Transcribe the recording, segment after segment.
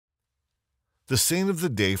The saint of the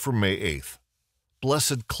day for May 8th,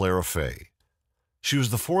 Blessed Clara Fay. She was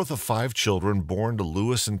the fourth of 5 children born to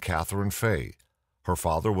Louis and Catherine Fay. Her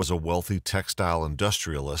father was a wealthy textile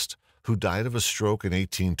industrialist who died of a stroke in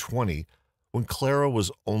 1820 when Clara was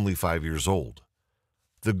only 5 years old.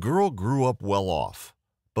 The girl grew up well off,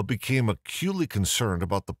 but became acutely concerned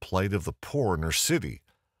about the plight of the poor in her city.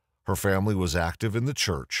 Her family was active in the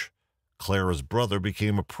church. Clara's brother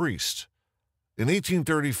became a priest. In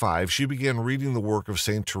 1835, she began reading the work of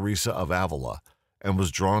St. Teresa of Avila and was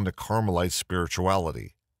drawn to Carmelite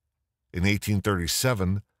spirituality. In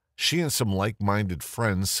 1837, she and some like-minded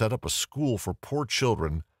friends set up a school for poor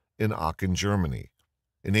children in Aachen, Germany.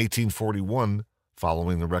 In 1841,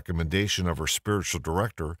 following the recommendation of her spiritual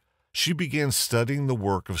director, she began studying the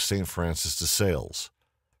work of St. Francis de Sales.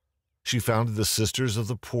 She founded the Sisters of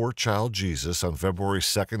the Poor Child Jesus on February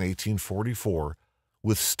 2, 1844,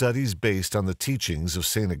 with studies based on the teachings of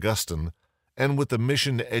St. Augustine and with the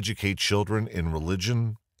mission to educate children in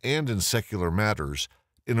religion and in secular matters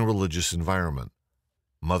in a religious environment.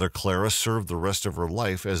 Mother Clara served the rest of her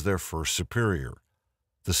life as their first superior.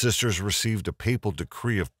 The sisters received a papal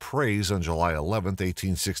decree of praise on July 11,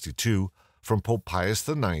 1862, from Pope Pius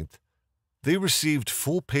IX. They received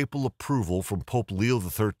full papal approval from Pope Leo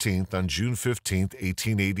XIII on June 15,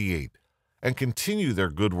 1888, and continue their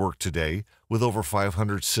good work today with over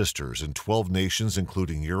 500 sisters in 12 nations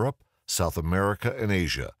including Europe, South America, and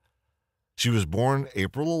Asia. She was born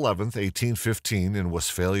April 11, 1815 in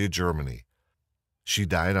Westphalia, Germany. She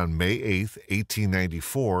died on May 8,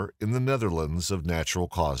 1894 in the Netherlands of natural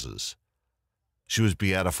causes. She was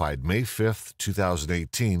beatified May 5,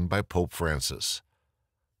 2018 by Pope Francis.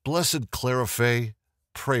 Blessed Clara Fay,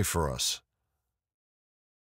 pray for us.